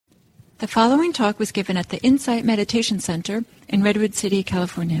The following talk was given at the Insight Meditation Center in Redwood City,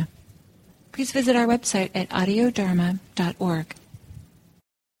 California. Please visit our website at audiodharma.org.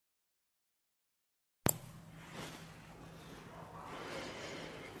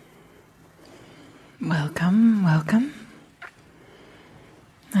 Welcome, welcome.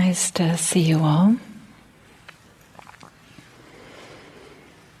 Nice to see you all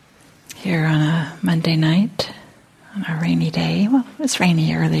here on a Monday night, on a rainy day. Well, it was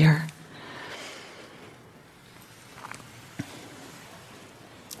rainy earlier.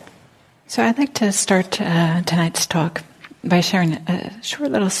 So I'd like to start tonight's talk by sharing a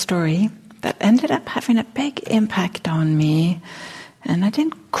short little story that ended up having a big impact on me, and I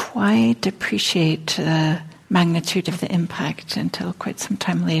didn't quite appreciate the magnitude of the impact until quite some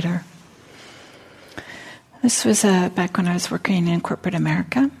time later. This was back when I was working in corporate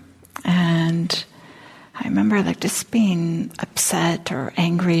America, and I remember just being upset or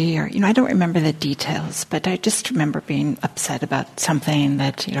angry, or I don't remember the details, but I just remember being upset about something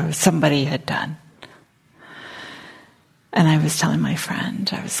that somebody had done. And I was telling my friend,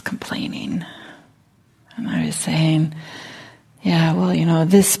 I was complaining, and I was saying, yeah, well,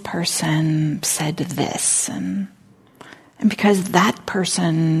 this person said this, and because that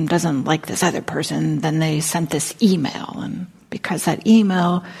person doesn't like this other person, then they sent this email, and because that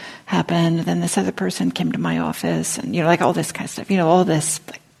email happened, then this other person came to my office, and all this kind of stuff, all this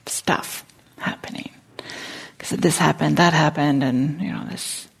stuff happening. Because this happened, that happened, and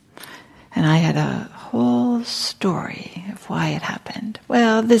this. And I had a whole story of why it happened.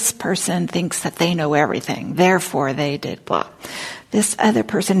 Well, this person thinks that they know everything, therefore they did blah. This other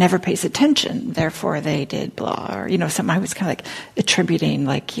person never pays attention, therefore they did blah. Or, something I was kind of attributing,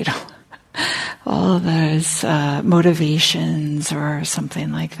 all those motivations or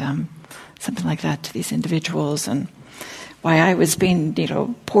something like that to these individuals, and why I was being,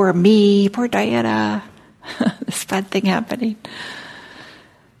 poor me, poor Diana, this bad thing happening.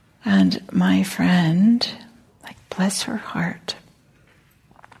 And my friend, bless her heart,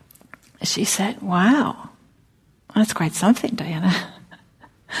 she said, wow, that's quite something, Diana.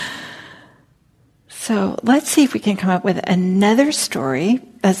 So let's see if we can come up with another story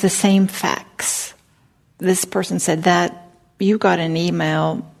that's the same facts. This person said that you got an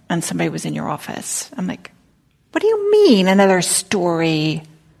email and somebody was in your office. I'm like, what do you mean, another story?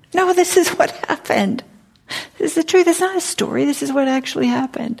 No, this is what happened. This is the truth. It's not a story. This is what actually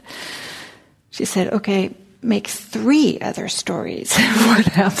happened. She said, okay, make 3 other stories of what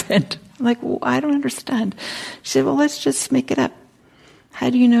happened. I'm like, well, I don't understand. She said, well, let's just make it up. How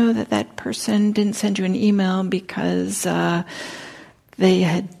do you know that person didn't send you an email because they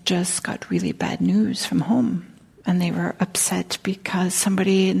had just got really bad news from home, and they were upset because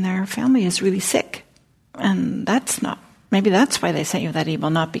somebody in their family is really sick? And maybe that's why they sent you that email,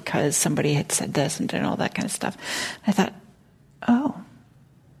 not because somebody had said this and did all that kind of stuff. I thought, oh,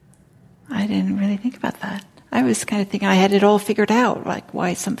 I didn't really think about that. I was kind of thinking I had it all figured out,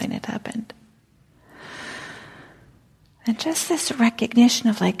 why something had happened. And just this recognition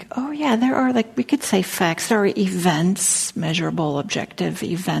of oh yeah, there are we could say facts, there are events, measurable, objective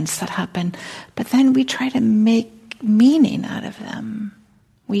events that happen, but then we try to make meaning out of them.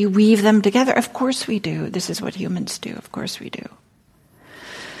 We weave them together. Of course we do. This is what humans do. Of course we do.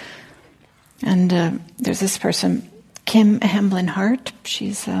 And there's this person, Kim Hamblin-Hart.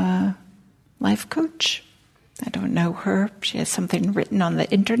 She's a life coach. I don't know her. She has something written on the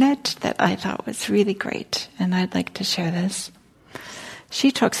internet that I thought was really great, and I'd like to share this. She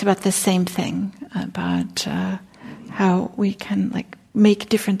talks about the same thing, about how we can make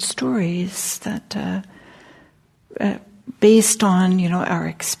different stories that based on our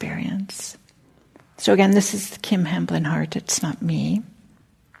experience. So again, this is Kim Hamblin-Hart. It's not me,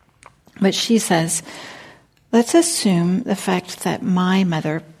 but she says, let's assume the fact that my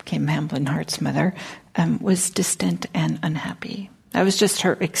mother, Kim Hamblin-Hart's mother, was distant and unhappy. That was just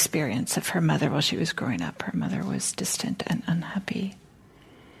her experience of her mother while she was growing up. Her mother was distant and unhappy.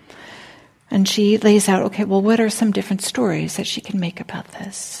 And she lays out, okay, well, what are some different stories that she can make about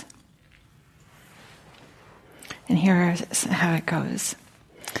this? And here is how it goes.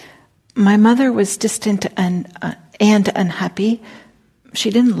 My mother was distant and unhappy.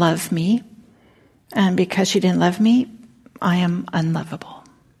 She didn't love me. And because she didn't love me, I am unlovable.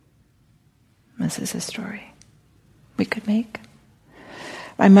 This is a story we could make.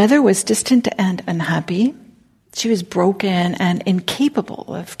 My mother was distant and unhappy. She was broken and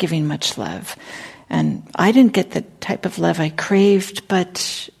incapable of giving much love. And I didn't get the type of love I craved,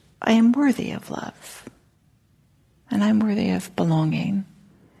 but I am worthy of love. And I'm worthy of belonging,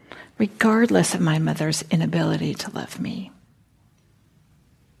 regardless of my mother's inability to love me.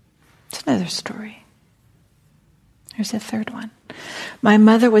 It's another story. Here's a third one. My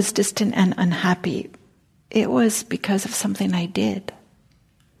mother was distant and unhappy. It was because of something I did.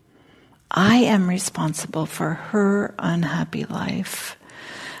 I am responsible for her unhappy life.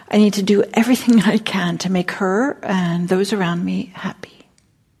 I need to do everything I can to make her and those around me happy.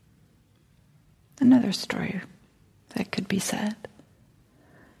 Another story that could be said.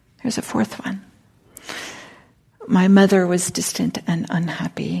 Here's a fourth one. My mother was distant and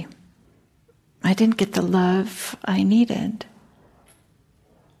unhappy. I didn't get the love I needed.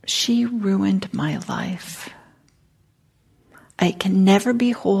 She ruined my life. I can never be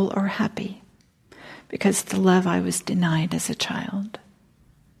whole or happy because of the love I was denied as a child.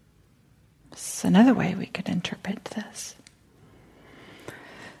 It's another way we could interpret this.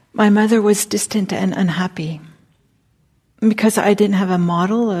 My mother was distant and unhappy. Because I didn't have a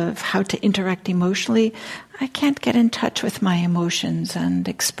model of how to interact emotionally, I can't get in touch with my emotions and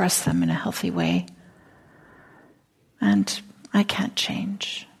express them in a healthy way. And I can't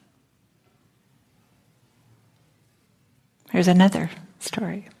change. Here's another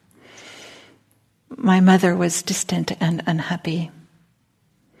story. My mother was distant and unhappy.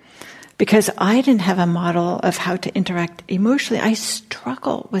 Because I didn't have a model of how to interact emotionally, I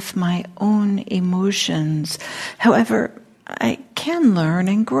struggle with my own emotions. However, I can learn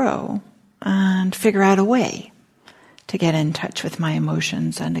and grow and figure out a way to get in touch with my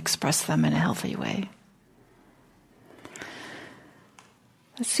emotions and express them in a healthy way.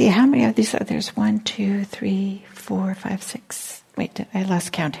 Let's see, how many of these are there's 1, 2, 3, 4, 5, 6. Wait, I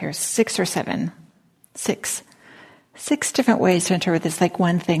lost count here. 6 or 7? 6. 6 different ways to interpret this. Like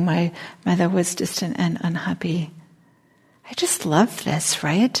one thing, my mother was distant and unhappy. I just love this,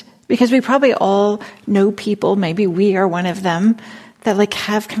 right? Because we probably all know people, maybe we are one of them, that like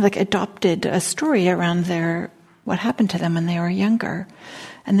have kind of like adopted a story around what happened to them when they were younger.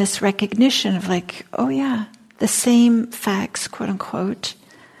 And this recognition of like, oh yeah, the same facts, quote unquote,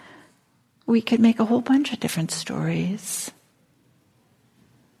 we could make a whole bunch of different stories.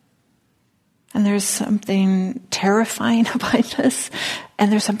 And there's something terrifying about this,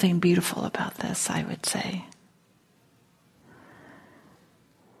 and there's something beautiful about this, I would say.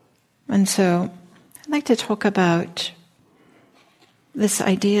 And so I'd like to talk about this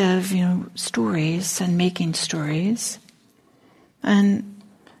idea of, stories and making stories. And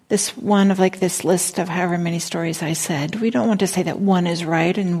this one of like this list of however many stories I said, we don't want to say that one is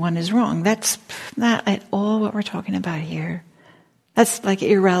right and one is wrong. That's not at all what we're talking about here. That's like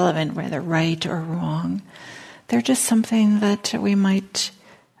irrelevant whether right or wrong. They're just something that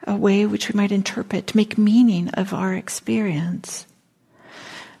a way which we might interpret to make meaning of our experience.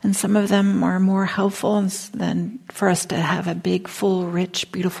 And some of them are more helpful than for us to have a big, full,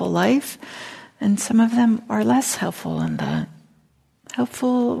 rich, beautiful life. And some of them are less helpful in that.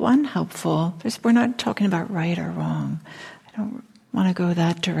 Helpful, unhelpful. We're not talking about right or wrong. I don't want to go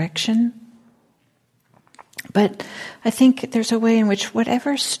that direction. But I think there's a way in which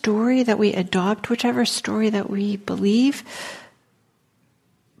whatever story that we adopt, whichever story that we believe,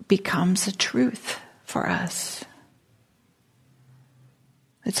 becomes a truth for us.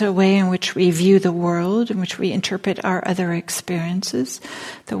 It's a way in which we view the world, in which we interpret our other experiences,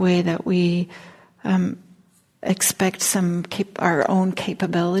 the way that we expect our own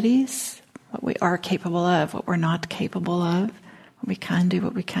capabilities, what we are capable of, what we're not capable of. What we can do,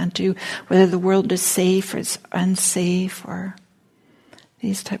 what we can't do, whether the world is safe or it's unsafe, or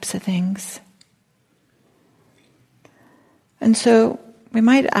these types of things. And so we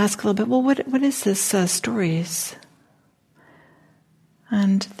might ask a little bit, well, what is this stories?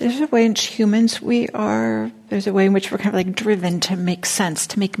 And there's a way in which humans, there's a way in which we're kind of like driven to make sense,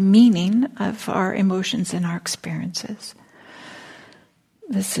 to make meaning of our emotions and our experiences.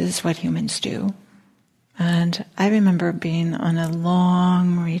 This is what humans do. And I remember being on a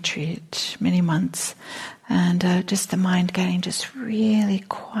long retreat, many months, and just the mind getting just really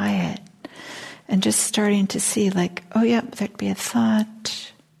quiet and just starting to see like, oh yeah, there'd be a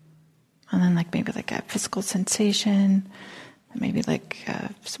thought, and then like maybe like a physical sensation, maybe like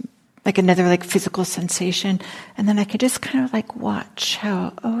another like physical sensation, and then I could just kind of like watch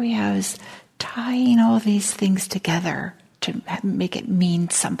how, oh yeah, I was tying all these things together to make it mean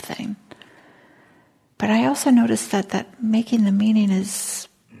something. But I also noticed that making the meaning is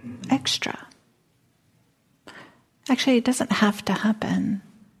extra. Actually, it doesn't have to happen.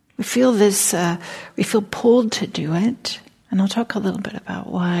 We feel we feel pulled to do it, and I'll talk a little bit about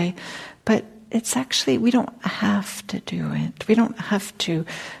why. But it's actually, we don't have to do it. We don't have to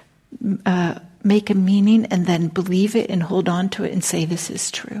make a meaning and then believe it and hold on to it and say this is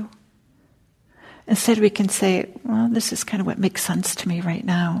true. Instead, we can say, well, this is kind of what makes sense to me right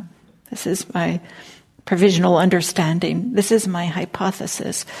now. This is my provisional understanding. This is my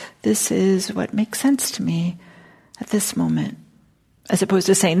hypothesis. This is what makes sense to me at this moment. As opposed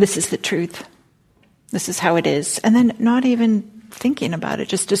to saying, this is the truth. This is how it is. And then not even thinking about it,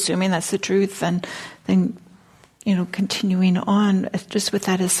 just assuming that's the truth, and then, continuing on just with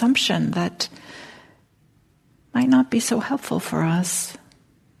that assumption that might not be so helpful for us.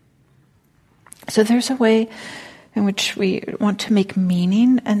 So there's a way in which we want to make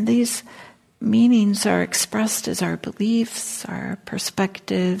meaning, and these meanings are expressed as our beliefs, our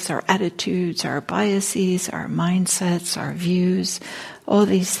perspectives, our attitudes, our biases, our mindsets, our views. All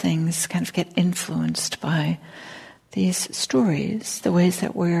these things kind of get influenced by these stories, the ways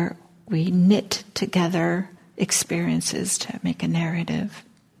that we knit together experiences to make a narrative.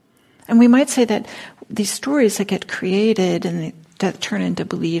 And we might say that these stories that get created and that turn into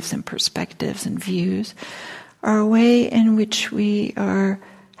beliefs and perspectives and views are a way in which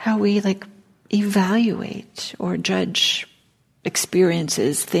how we evaluate or judge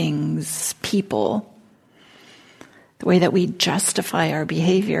experiences, things, people, the way that we justify our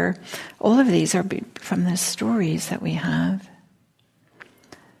behavior. All of these are from the stories that we have.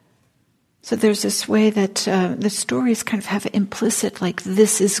 So there's this way that the stories kind of have implicit,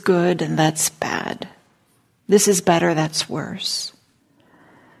 this is good and that's bad. This is better, that's worse.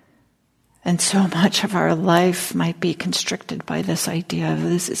 And so much of our life might be constricted by this idea of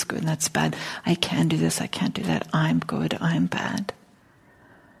this is good and that's bad. I can do this, I can't do that. I'm good, I'm bad.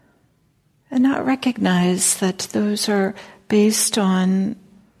 And not recognize that those are based on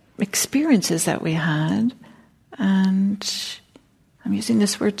experiences that we had. And I'm using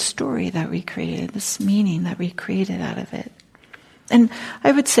this word story that we created, this meaning that we created out of it. And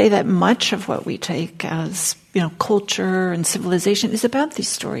I would say that much of what we take as, culture and civilization is about these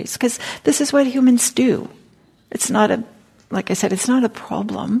stories, because this is what humans do. It's not like I said, it's not a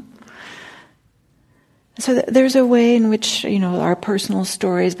problem. So there's a way in which, our personal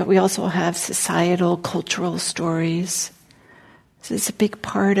stories, but we also have societal, cultural stories. This is a big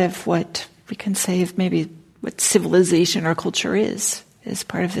part of what we can say of maybe what civilization or culture is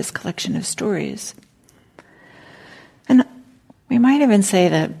part of this collection of stories. And we might even say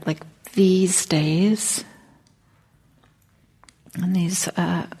that, these days, in these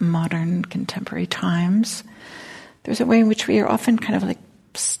modern contemporary times, there's a way in which we are often kind of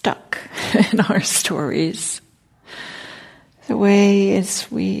stuck in our stories. The way is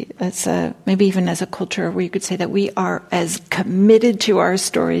maybe even as a culture, where you could say that we are as committed to our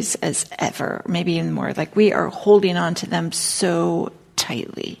stories as ever, maybe even more. We are holding on to them so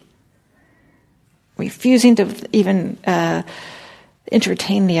tightly, refusing to even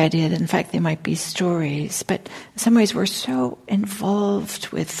entertain the idea that in fact they might be stories. But in some ways we're so involved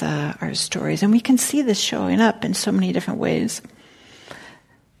with our stories, and we can see this showing up in so many different ways.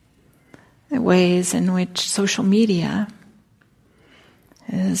 The ways in which social media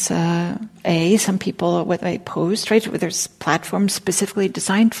is some people, what they post, right? There's platforms specifically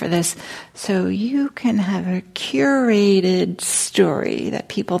designed for this, so you can have a curated story that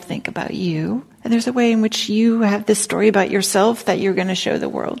people think about you, and there's a way in which you have this story about yourself that you're going to show the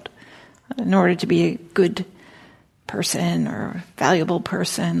world. In order to be a good person or valuable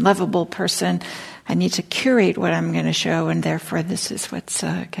person, lovable person, I need to curate what I'm going to show, and therefore this is what's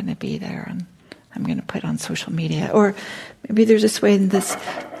going to be there, and I'm going to put on social media. Or maybe there's this way in this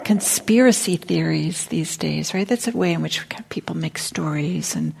conspiracy theories these days, right? That's a way in which people make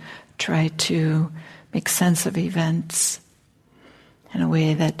stories and try to make sense of events in a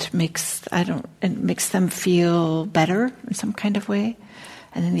way that makes them feel better in some kind of way.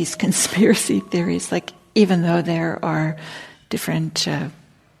 And then these conspiracy theories, even though there are different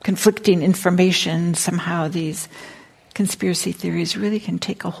conflicting information, somehow these conspiracy theories really can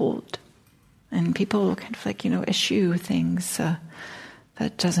take a hold. And people kind of eschew things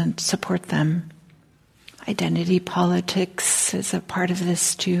that doesn't support them. Identity politics is a part of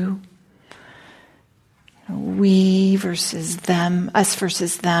this too. We versus them, us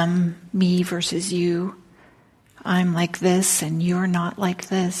versus them, me versus you. I'm like this and you're not like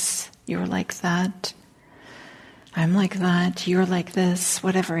this. You're like that. I'm like that, you're like this,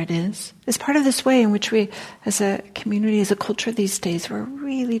 whatever it is. It's part of this way in which we, as a community, as a culture these days, we're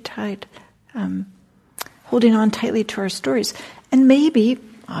really tied, holding on tightly to our stories. And maybe,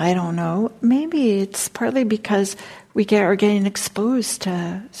 I don't know, maybe it's partly because we are getting exposed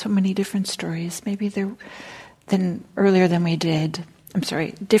to so many different stories. Maybe differently than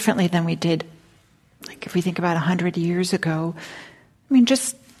we did. If we think about 100 years ago,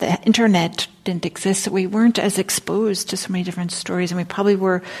 just the internet didn't exist, so we weren't as exposed to so many different stories, and we probably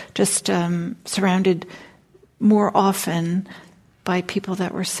were just surrounded more often by people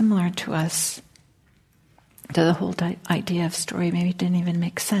that were similar to us. So the whole idea of story maybe didn't even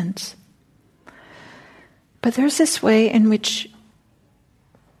make sense. But there's this way in which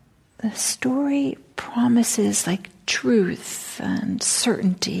the story promises like truth and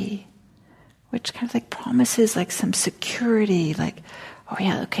certainty, which kind of like promises like some security, like, oh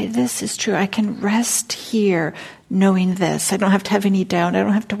yeah, okay, this is true. I can rest here knowing this. I don't have to have any doubt. I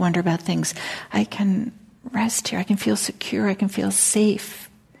don't have to wonder about things. I can rest here. I can feel secure. I can feel safe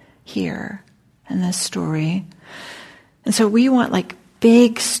here in this story. And so we want like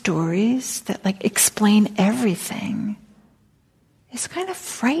big stories that like explain everything. It's kind of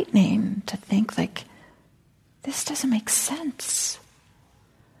frightening to think like, this doesn't make sense.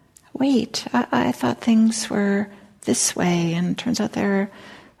 Wait, I thought things were this way, and it turns out they're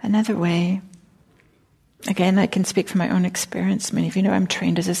another way. Again, I can speak from my own experience. Many of you know I'm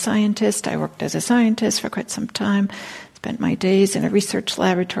trained as a scientist. I worked as a scientist for quite some time. Spent my days in a research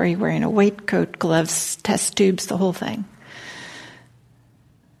laboratory wearing a white coat, gloves, test tubes, the whole thing.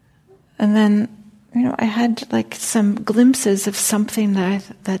 And then, I had like some glimpses of something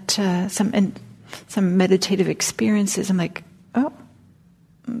some meditative experiences. I'm like, oh,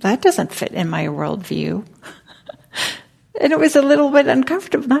 that doesn't fit in my worldview. And it was a little bit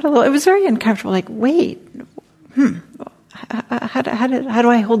uncomfortable. Not a little. It was very uncomfortable. Like, wait, how do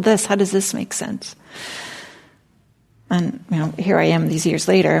I hold this? How does this make sense? And here I am these years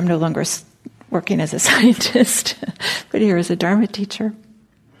later. I'm no longer working as a scientist, but here as a Dharma teacher.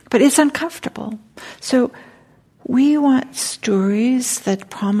 But it's uncomfortable. So we want stories that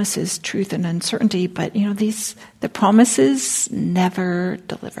promises truth and uncertainty, but the promises never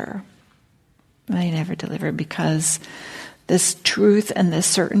deliver. They never deliver because this truth and this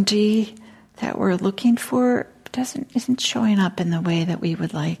certainty that we're looking for isn't showing up in the way that we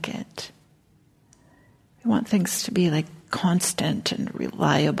would like it. We want things to be like constant and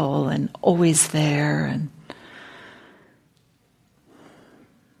reliable and always there, and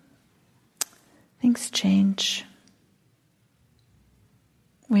things change.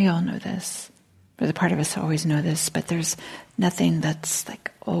 We all know this. Or the part of us always know this, but there's nothing that's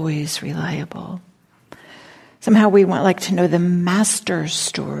like always reliable. Somehow we want like to know the master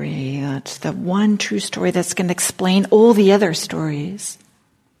story. That's the one true story that's going to explain all the other stories.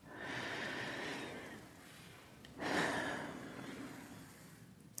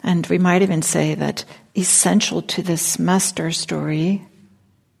 And we might even say that essential to this master story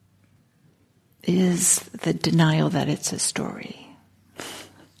is the denial that it's a story.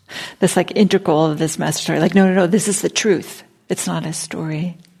 That's like integral of this master story. Like, no, this is the truth. It's not a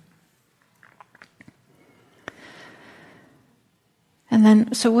story. And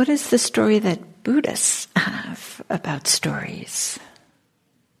then, so what is the story that Buddhists have about stories?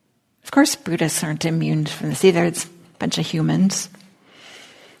 Of course, Buddhists aren't immune from this either. It's a bunch of humans.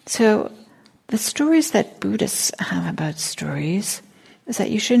 So the stories that Buddhists have about stories is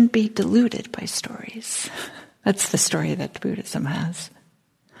that you shouldn't be deluded by stories. That's the story that Buddhism has.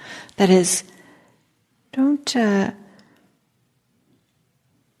 That is, don't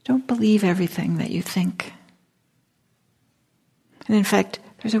believe everything that you think. And in fact,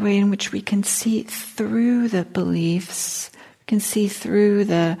 there's a way in which we can see through the beliefs, we can see through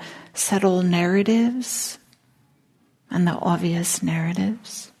the subtle narratives and the obvious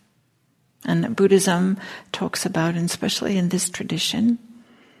narratives. And Buddhism talks about, and especially in this tradition,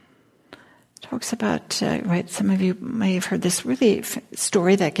 talks about, some of you may have heard this really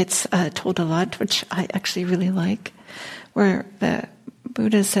story that gets told a lot, which I actually really like, where the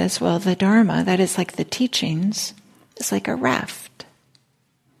Buddha says, well, the Dharma, that is like the teachings, is like a raft.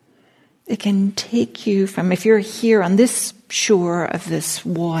 It can take you from, if you're here on this shore of this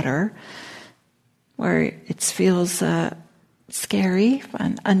water, where it feels scary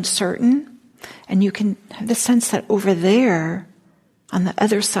and uncertain, and you can have the sense that over there, on the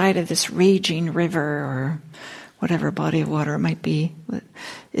other side of this raging river or whatever body of water it might be,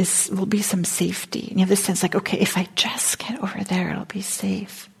 will be some safety. And you have this sense like, okay, if I just get over there, it'll be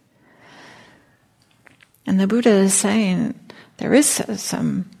safe. And the Buddha is saying there is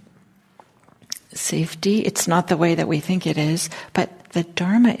some safety. It's not the way that we think it is, but the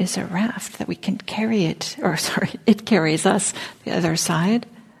Dharma is a raft that we can carry it, it carries us the other side.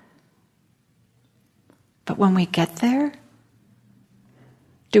 But when we get there,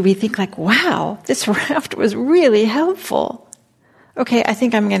 do we think like, wow, this raft was really helpful? Okay, I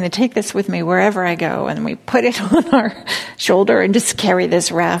think I'm going to take this with me wherever I go, and we put it on our shoulder and just carry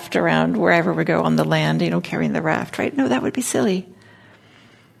this raft around wherever we go on the land, carrying the raft, right? No, that would be silly.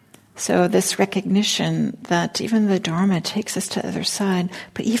 So this recognition that even the Dharma takes us to the other side,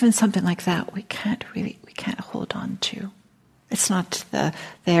 but even something like that we can't hold on to. It's not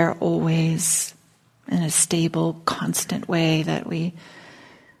there always in a stable, constant way that we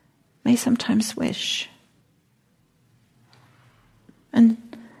may sometimes wish.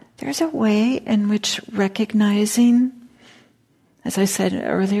 And there's a way in which recognizing, as I said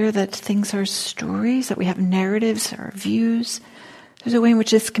earlier, that things are stories, that we have narratives or views. There's a way in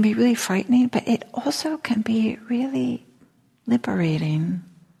which this can be really frightening, but it also can be really liberating.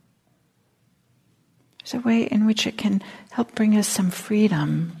 There's a way in which it can help bring us some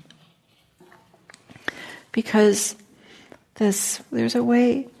freedom. Because there's a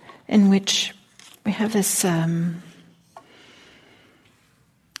way in which we have this, some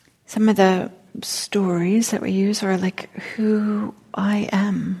of the stories that we use are like who I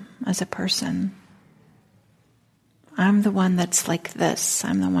am as a person. I'm the one that's like this.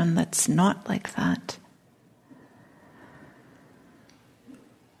 I'm the one that's not like that.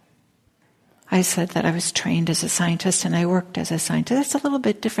 I said that I was trained as a scientist and I worked as a scientist. That's a little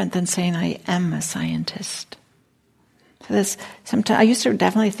bit different than saying I am a scientist. So sometimes I used to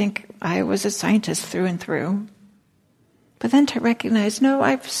definitely think I was a scientist through and through. But then to recognize, no,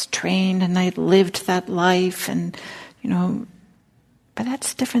 I was trained and I lived that life and, but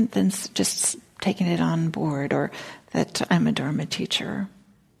that's different than just taking it on board or that I'm a Dharma teacher.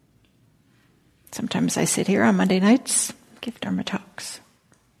 Sometimes I sit here on Monday nights, give Dharma talks.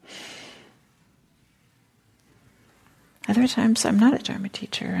 Other times I'm not a Dharma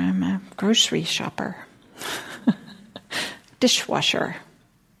teacher, I'm a grocery shopper, dishwasher,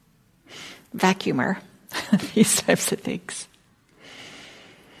 vacuumer, these types of things.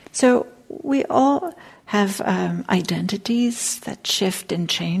 So we all have identities that shift and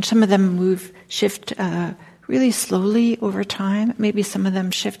change. Some of them shift really slowly over time. Maybe some of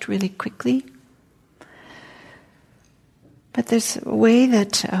them shift really quickly. But there's a way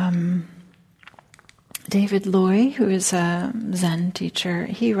that David Loy, who is a Zen teacher,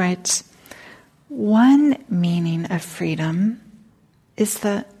 he writes, one meaning of freedom is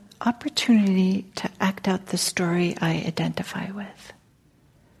the opportunity to act out the story I identify with.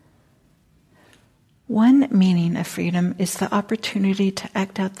 One meaning of freedom is the opportunity to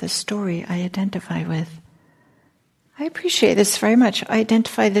act out the story I identify with. I appreciate this very much. I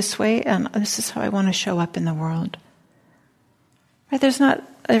identify this way, and this is how I want to show up in the world. Right? There's not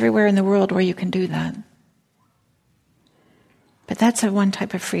everywhere in the world where you can do that. But that's one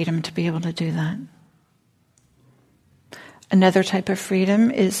type of freedom, to be able to do that. Another type of freedom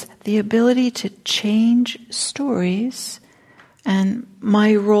is the ability to change stories and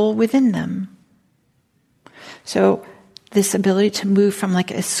my role within them. So this ability to move from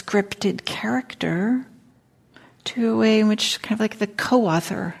like a scripted character to a way in which kind of like the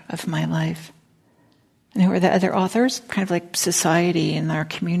co-author of my life. And who are the other authors? Kind of like society and our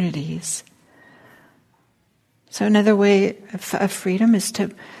communities. So another way of freedom is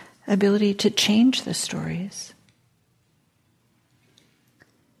the ability to change the stories.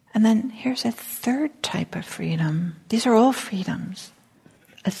 And then here's a third type of freedom. These are all freedoms.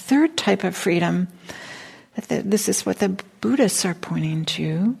 A third type of freedom, this is what the Buddhists are pointing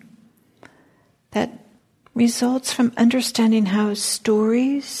to, that results from understanding how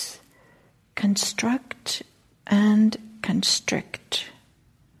stories construct and constrict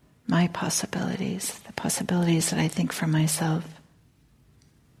my possibilities, the possibilities that I think for myself.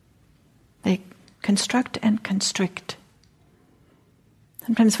 They construct and constrict.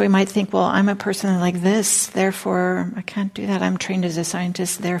 Sometimes we might think, well, I'm a person like this, therefore I can't do that. I'm trained as a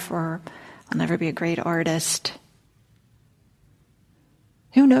scientist, therefore I'll never be a great artist.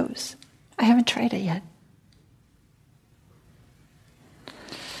 Who knows? I haven't tried it yet.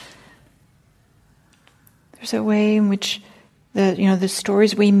 There's a way in which the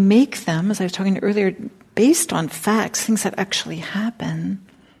stories, we make them, as I was talking earlier, based on facts, things that actually happen.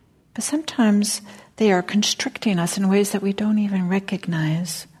 But sometimes they are constricting us in ways that we don't even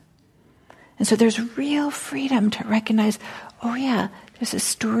recognize. And so there's real freedom to recognize, oh yeah, there's a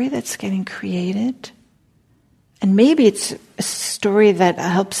story that's getting created. And maybe it's a story that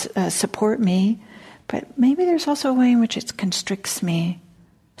helps support me, but maybe there's also a way in which it constricts me.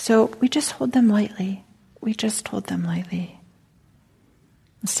 So we just hold them lightly. We just hold them lightly.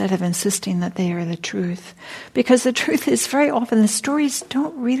 Instead of insisting that they are the truth. Because the truth is, very often the stories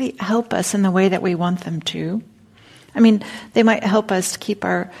don't really help us in the way that we want them to. I mean, they might help us keep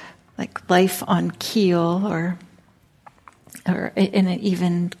our life on keel or in an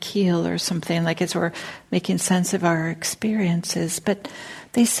even keel or something, like as we're making sense of our experiences. But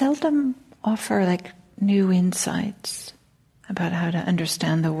they seldom offer new insights about how to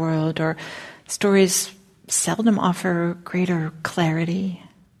understand the world, or stories seldom offer greater clarity.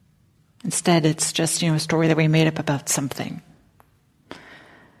 Instead, it's just, a story that we made up about something.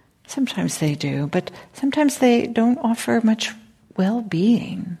 Sometimes they do, but sometimes they don't offer much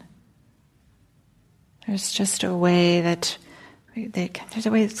well-being. There's just a way that there's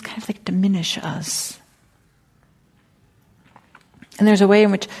a way that's kind of like diminish us. And there's a way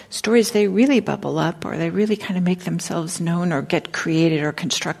in which stories, they really bubble up, or they really kind of make themselves known or get created or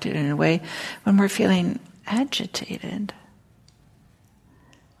constructed in a way when we're feeling agitated,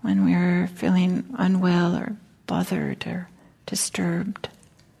 when we're feeling unwell or bothered or disturbed.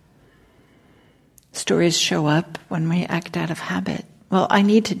 Stories show up when we act out of habit. Well, I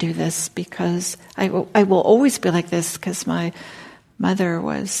need to do this because I will always be like this because my mother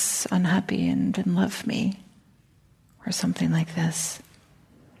was unhappy and didn't love me, or something like this.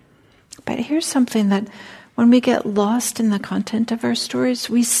 But here's something that when we get lost in the content of our stories,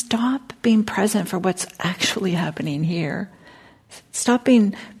 we stop being present for what's actually happening here. Stop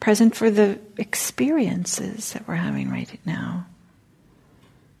being present for the experiences that we're having right now.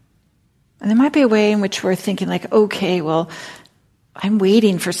 And there might be a way in which we're thinking like, okay, well, I'm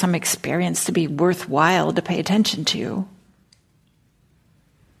waiting for some experience to be worthwhile to pay attention to.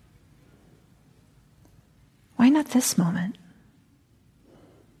 Why not this moment?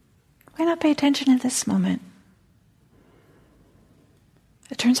 Why not pay attention at this moment?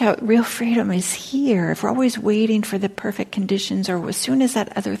 It turns out real freedom is here. If we're always waiting for the perfect conditions, or as soon as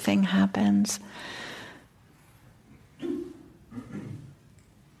that other thing happens,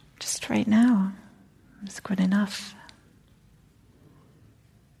 just right now is good enough.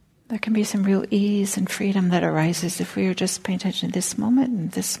 There can be some real ease and freedom that arises if we are just paying attention to this moment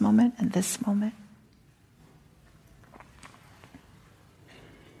and this moment and this moment.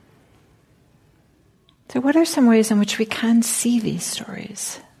 So what are some ways in which we can see these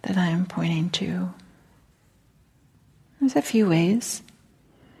stories that I am pointing to? There's a few ways.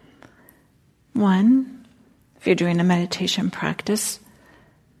 One, if you're doing a meditation practice,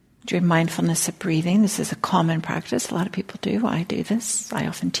 doing mindfulness of breathing, this is a common practice. A lot of people do. I do this. I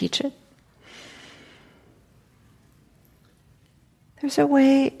often teach it. There's a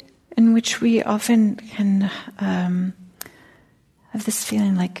way in which we often can have this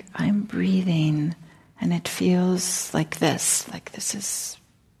feeling like I'm breathing, and it feels like this is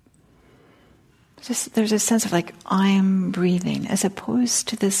just, there's a sense of like I'm breathing, as opposed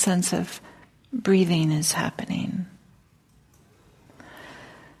to this sense of breathing is happening.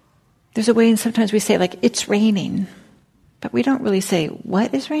 There's a way, and sometimes we say like it's raining, but we don't really say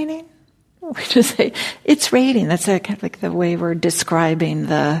what is raining. We just say it's raining. That's kind of like the way we're describing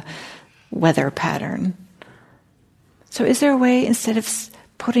the weather pattern. So is there a way, instead of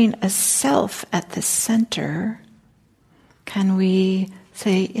putting a self at the center, can we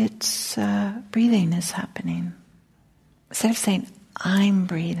say it's breathing is happening? Instead of saying I'm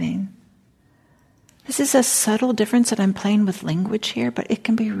breathing. This is a subtle difference that I'm playing with language here, but it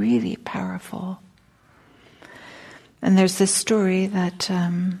can be really powerful. And there's this story that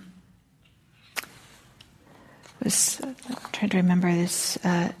I'm trying to remember this,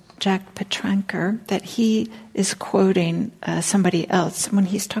 Jack Petranker, that he is quoting somebody else when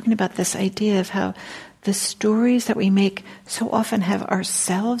he's talking about this idea of how the stories that we make so often have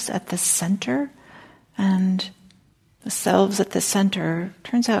ourselves at the center, and the selves at the center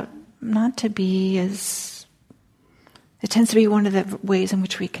turns out not to be as... It tends to be one of the ways in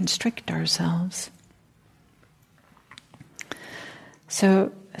which we constrict ourselves.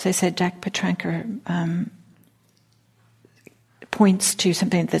 So, as I said, Jack Petranker points to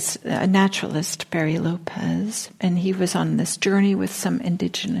something that's a naturalist, Barry Lopez, and he was on this journey with some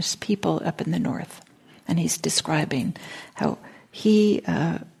indigenous people up in the north, and he's describing how he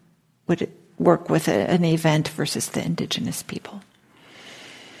would work with an event versus the indigenous people.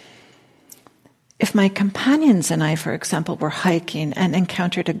 If my companions and I, for example, were hiking and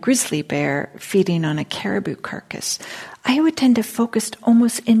encountered a grizzly bear feeding on a caribou carcass, I would tend to focus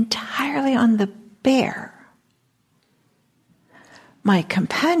almost entirely on the bear. My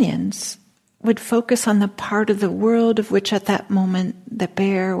companions would focus on the part of the world of which at that moment the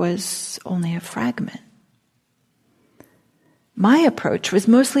bear was only a fragment. My approach was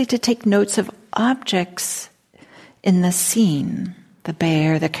mostly to take notes of objects in the scene, the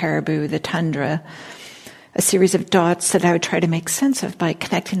bear, the caribou, the tundra, a series of dots that I would try to make sense of by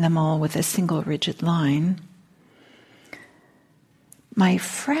connecting them all with a single rigid line. My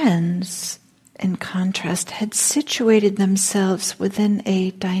friends, in contrast, had situated themselves within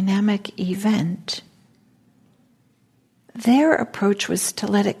a dynamic event. Their approach was to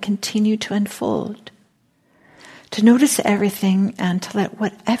let it continue to unfold, to notice everything and to let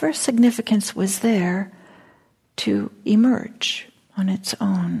whatever significance was there to emerge on its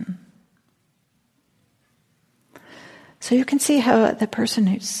own. So you can see how the person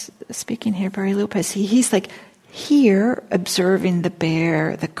who's speaking here, Barry Lopez, he's like here observing the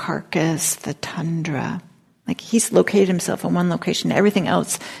bear, the carcass, the tundra. Like he's located himself in one location. Everything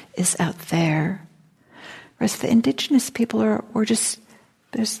else is out there. Whereas the indigenous people were just,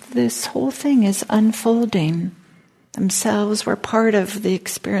 this whole thing is unfolding. Themselves were part of the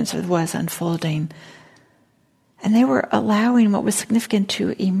experience that was unfolding. And they were allowing what was significant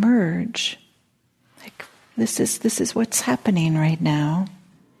to emerge. Like, this is what's happening right now.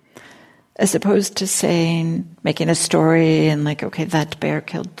 As opposed to saying, making a story and like, okay, that bear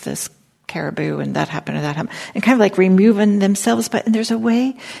killed this caribou and that happened and that happened. And kind of like removing themselves. But there's a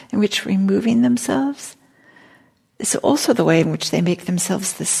way in which removing themselves is also the way in which they make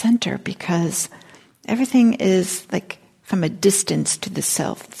themselves the center, because everything is like from a distance to the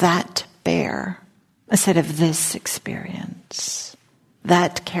self. That bear, instead of this experience.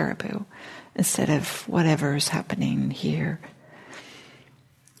 That caribou, instead of whatever's happening here.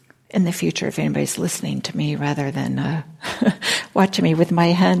 In the future, if anybody's listening to me rather than watching me with my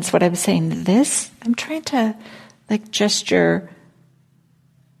hands, what I'm saying, I'm trying to like gesture,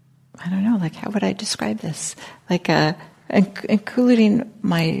 I don't know, like how would I describe this? Like including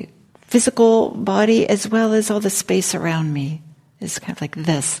my physical body as well as all the space around me is kind of like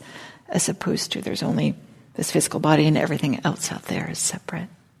this, as opposed to there's only this physical body and everything else out there is separate.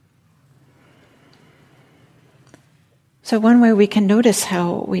 So one way we can notice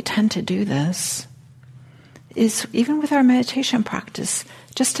how we tend to do this is even with our meditation practice,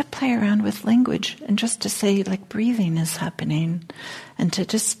 just to play around with language and just to say like breathing is happening and to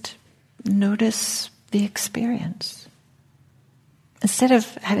just notice the experience. Instead of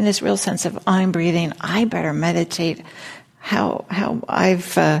having this real sense of I'm breathing, I better meditate. How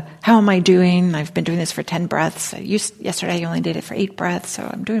am I doing? I've been doing this for 10 breaths. Yesterday I only did it for 8 breaths, so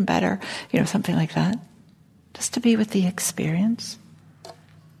I'm doing better. Something like that. Just to be with the experience.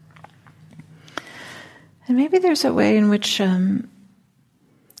 And maybe there's a way in which,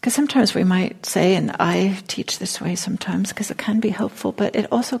 because sometimes we might say, and I teach this way sometimes because it can be helpful, but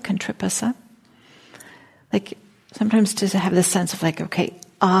it also can trip us up. Like sometimes to have this sense of like, okay,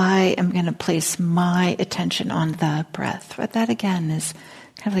 I am going to place my attention on the breath. But that again is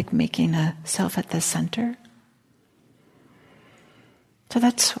kind of like making a self at the center. So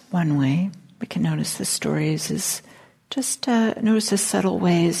that's one way we can notice the stories, is just notice the subtle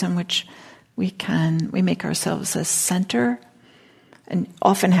ways in which we make ourselves a center. And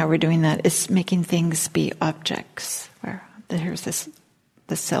often how we're doing that is making things be objects, where here's this,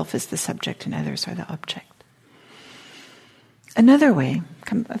 the self is the subject and others are the object. Another way,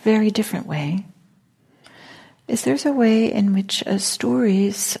 a very different way, is there's a way in which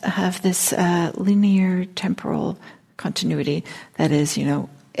stories have this linear temporal continuity. That is,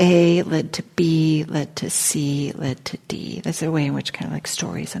 A led to B, led to C, led to D. That's a way in which kind of like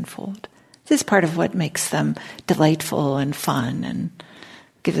stories unfold. This is part of what makes them delightful and fun and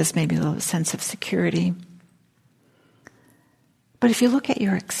gives us maybe a little sense of security. But if you look at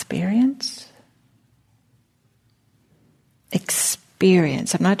your experience,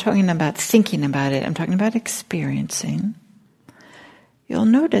 I'm not talking about thinking about it, I'm talking about experiencing. You'll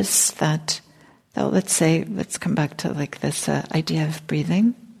notice that, let's come back to like this idea of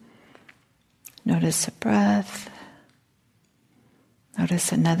breathing. Notice a breath.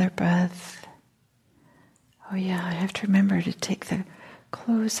 Notice another breath. Oh yeah, I have to remember to take the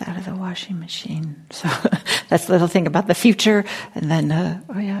clothes out of the washing machine. So that's the little thing about the future. And then, a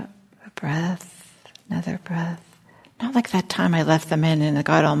breath, another breath. Not like that time I left them in and it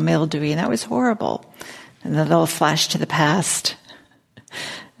got all mildewy, and that was horrible. And the little flash to the past.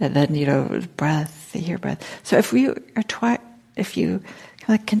 And then, breath, your breath. So if you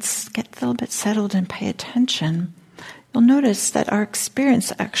can get a little bit settled and pay attention, you'll notice that our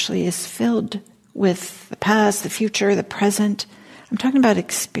experience actually is filled with the past, the future, the present. I'm talking about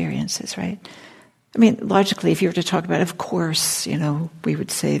experiences, right? I mean, logically, if you were to talk about it, of course, we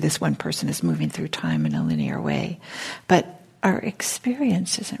would say this one person is moving through time in a linear way. But our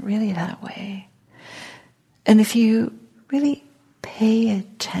experience isn't really that way. And if you really pay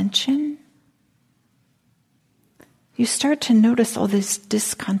attention, you start to notice all these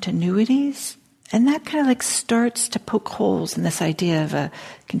discontinuities, and that kind of like starts to poke holes in this idea of a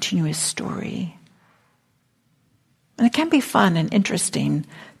continuous story. And it can be fun and interesting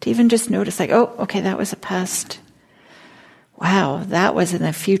to even just notice like, oh, okay, that was a past. Wow, that was in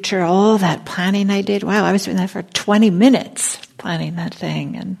the future. All that planning I did. Wow, I was doing that for 20 minutes, planning that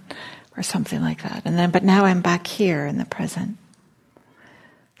thing, or something like that. But now I'm back here in the present.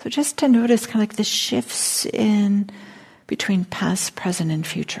 So just to notice kind of like the shifts in between past, present, and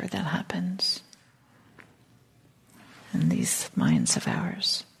future that happens. in these minds of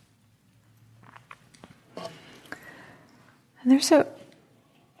ours. And there's a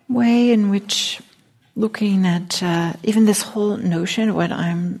way in which looking at even this whole notion of what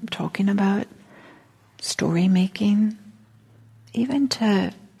I'm talking about, story making, even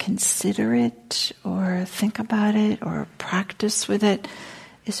to consider it or think about it or practice with it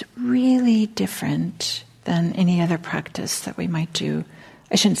is really different than any other practice that we might do.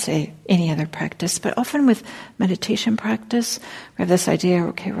 I shouldn't say any other practice, but often with meditation practice, we have this idea,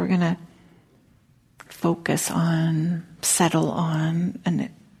 okay, we're going to focus on, settle on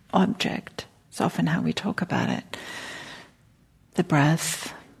an object. It's often how we talk about it. The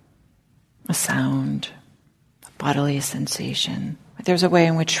breath, a sound, a bodily sensation. There's a way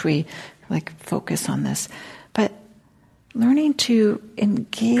in which we focus on this. But learning to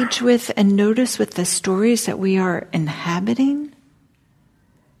engage with and notice with the stories that we are inhabiting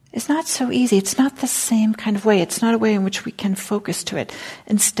is not so easy. It's not the same kind of way. It's not a way in which we can focus to it.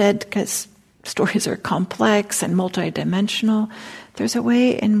 Instead, because stories are complex and multidimensional, there's a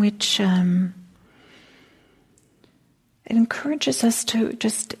way in which it encourages us to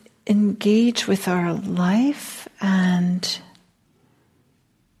just engage with our life and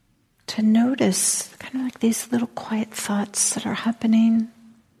to notice kind of like these little quiet thoughts that are happening.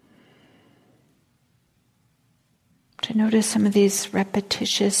 To notice some of these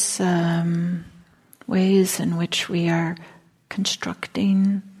repetitious ways in which we are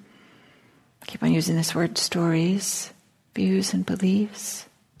constructing, I keep on using this word, stories, views and beliefs.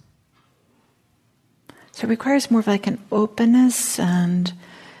 So it requires more of like an openness, and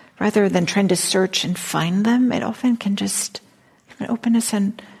rather than trying to search and find them, it often can just have an openness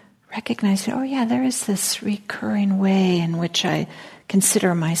and recognize, oh yeah, there is this recurring way in which I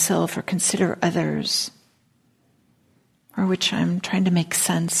consider myself or consider others, or which I'm trying to make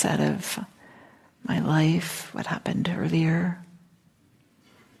sense out of my life, what happened earlier.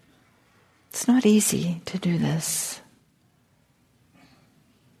 It's not easy to do this.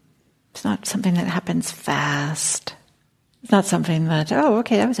 It's not something that happens fast. It's not something that, oh,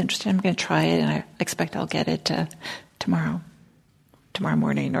 okay, that was interesting, I'm going to try it, and I expect I'll get it tomorrow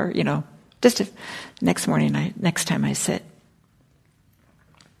morning, or, just next morning, next time I sit.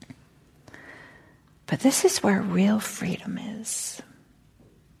 But this is where real freedom is.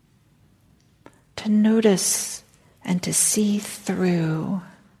 To notice and to see through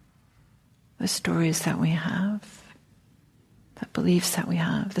the stories that we have, the beliefs that we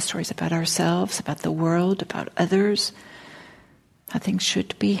have, the stories about ourselves, about the world, about others, how things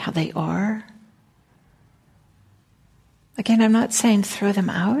should be, how they are. Again, I'm not saying throw them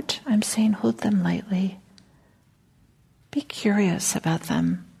out. I'm saying hold them lightly. Be curious about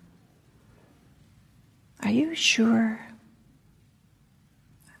them. Are you sure?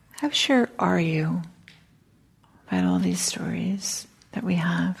 How sure are you about all these stories that we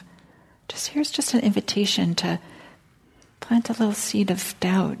have? Here's just an invitation to plant a little seed of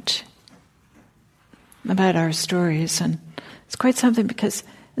doubt about our stories. And it's quite something, because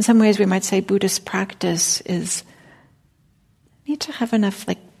in some ways we might say Buddhist practice is need to have enough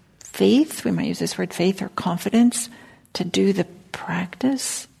faith, we might use this word faith, or confidence to do the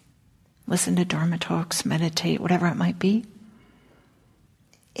practice. Listen to Dharma talks, meditate, whatever it might be.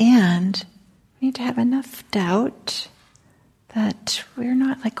 And we need to have enough doubt that we're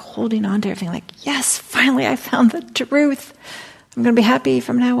not holding on to everything yes, finally I found the truth. I'm going to be happy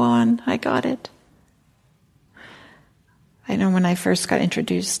from now on. I got it. I know when I first got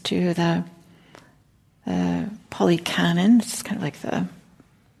introduced to the Pali Canon, it's kind of like the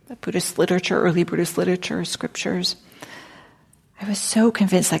Buddhist literature, early Buddhist literature, scriptures, I was so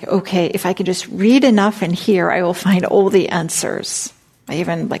convinced, okay, if I can just read enough in here, I will find all the answers. I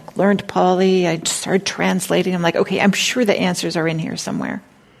even learned Pali. I started translating. I'm okay, I'm sure the answers are in here somewhere.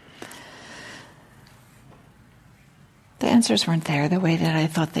 The answers weren't there the way that I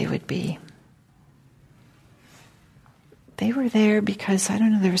thought they would be. They were there because, I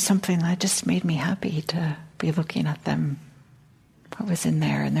don't know, there was something that just made me happy to be looking at them, what was in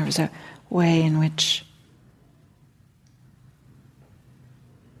there. And there was a way in which,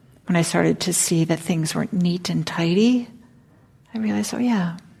 when I started to see that things weren't neat and tidy, I realized, oh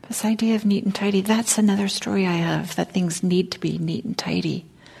yeah, this idea of neat and tidy, that's another story I have, that things need to be neat and tidy.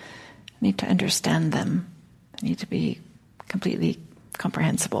 I need to understand them. They need to be completely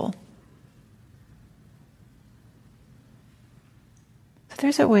comprehensible. So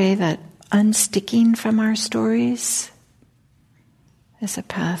there's a way that unsticking from our stories is a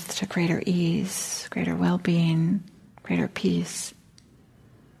path to greater ease, greater well-being, greater peace.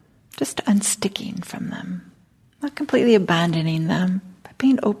 Just unsticking from them. Not completely abandoning them, but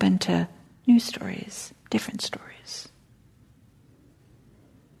being open to new stories, different stories.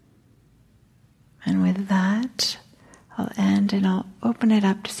 And with that, I'll end and I'll open it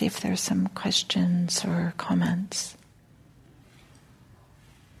up to see if there's some questions or comments.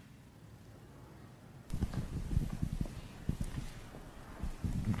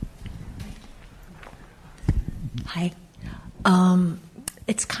 Hi.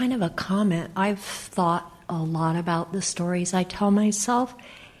 It's kind of a comment. I've thought a lot about the stories I tell myself,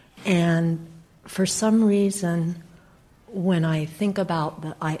 and for some reason, when I think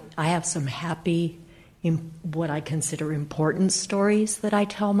about I have some happy, what I consider important stories that I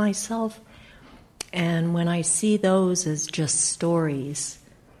tell myself, and when I see those as just stories,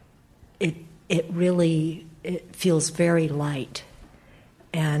 it feels very light,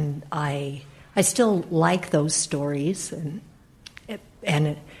 and I still like those stories, and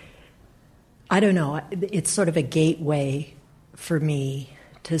I don't know, it's sort of a gateway for me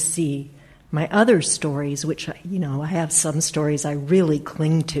to see my other stories, which, I have some stories I really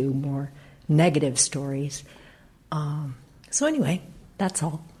cling to, more negative stories. So anyway, that's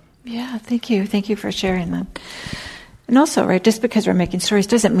all. Yeah, thank you. Thank you for sharing that. And also, right, just because we're making stories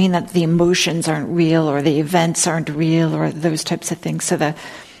doesn't mean that the emotions aren't real or the events aren't real or those types of things. So the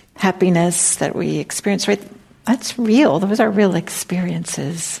happiness that we experience, right, that's real. Those are real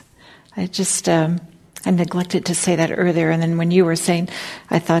experiences. I neglected to say that earlier, and then when you were saying,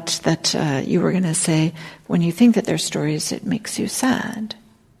 I thought that you were going to say, when you think that they're stories, it makes you sad.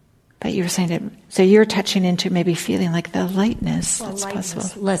 But you were saying it, so you're touching into maybe feeling like the lightness that's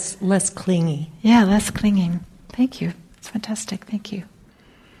possible. Less clingy. Yeah, less clinging. Thank you. It's fantastic. Thank you.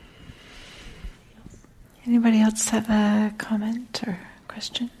 Anybody else have a comment or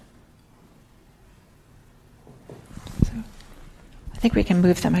question? So, I think we can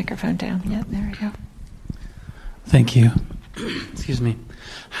move the microphone down. Yeah, there we go. Thank you. Excuse me.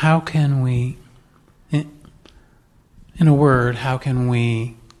 How can we, in a word, how can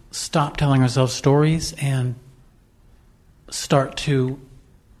we stop telling ourselves stories and start to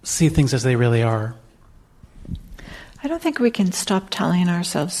see things as they really are? I don't think we can stop telling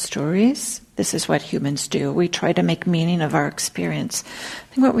ourselves stories. This is what humans do. We try to make meaning of our experience.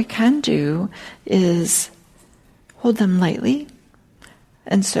 I think what we can do is hold them lightly.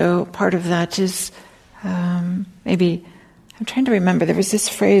 And so part of that is maybe, I'm trying to remember, there was this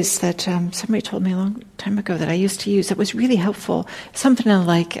phrase that somebody told me a long time ago that I used to use that was really helpful. Something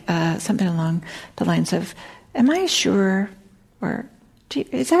along the lines of, am I sure? Or,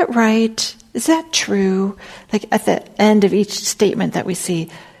 is that right? Is that true? Like at the end of each statement that we see,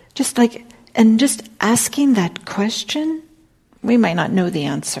 just asking that question, we might not know the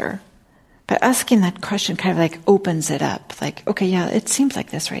answer. But asking that question kind of like opens it up. Like, okay, yeah, it seems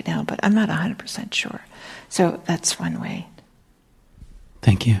like this right now, but I'm not 100% sure. So that's one way.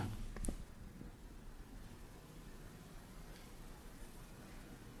 Thank you.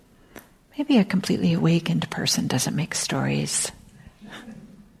 Maybe a completely awakened person doesn't make stories.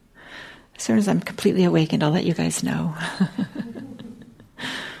 As soon as I'm completely awakened, I'll let you guys know.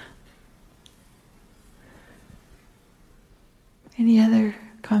 Any other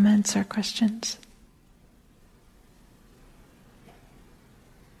comments or questions?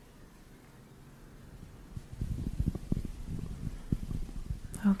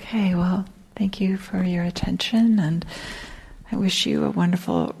 Okay, well, thank you for your attention, and I wish you a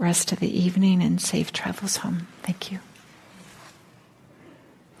wonderful rest of the evening and safe travels home. Thank you.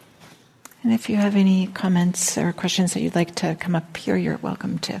 And if you have any comments or questions that you'd like to come up here, you're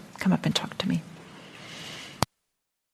welcome to come up and talk to me.